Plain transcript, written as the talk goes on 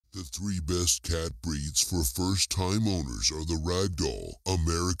The three best cat breeds for first-time owners are the Ragdoll,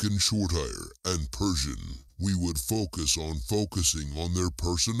 American Shorthair, and Persian. We would focusing on their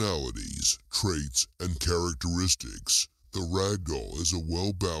personalities, traits, and characteristics. The Ragdoll is a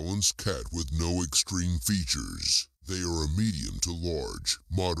well-balanced cat with no extreme features. They are a medium to large,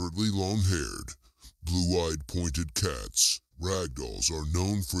 moderately long-haired, blue-eyed pointed cats. Ragdolls are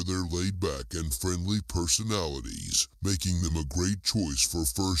known for their laid-back and friendly personalities, making them a great choice for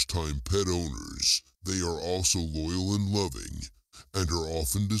first-time pet owners. They are also loyal and loving, and are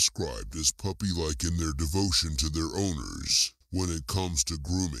often described as puppy-like in their devotion to their owners. When it comes to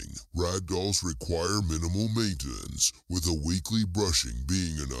grooming, Ragdolls require minimal maintenance, with a weekly brushing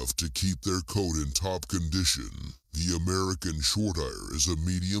being enough to keep their coat in top condition. The American Shorthair is a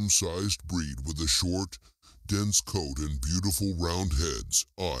medium-sized breed with a short, dense coat and beautiful round heads,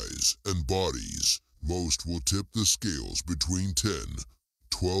 eyes, and bodies. Most will tip the scales between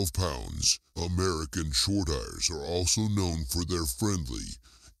 10–12 pounds. American Shorthairs are also known for their friendly,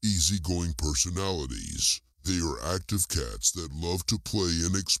 easygoing personalities. They are active cats that love to play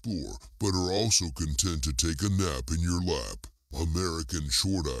and explore, but are also content to take a nap in your lap. American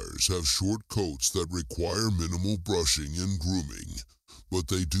Shorthairs have short coats that require minimal brushing and grooming, but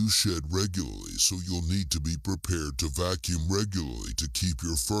they do shed regularly, so you'll need to be prepared to vacuum regularly to keep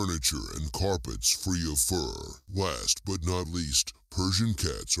your furniture and carpets free of fur. Last but not least, Persian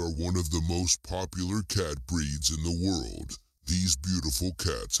cats are one of the most popular cat breeds in the world. These beautiful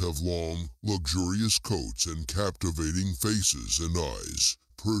cats have long, luxurious coats and captivating faces and eyes.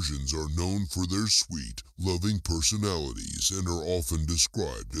 Persians are known for their sweet, loving personalities and are often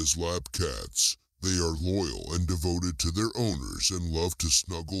described as lap cats. They are loyal and devoted to their owners and love to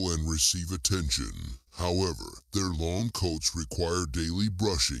snuggle and receive attention. However, their long coats require daily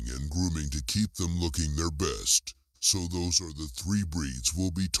brushing and grooming to keep them looking their best. So those are the three breeds we'll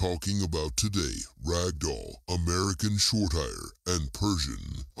be talking about today: Ragdoll, American Shorthair, and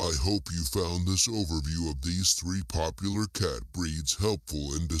Persian. I hope you found this overview of these three popular cat breeds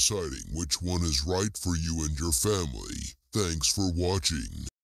helpful in deciding which one is right for you and your family. Thanks for watching.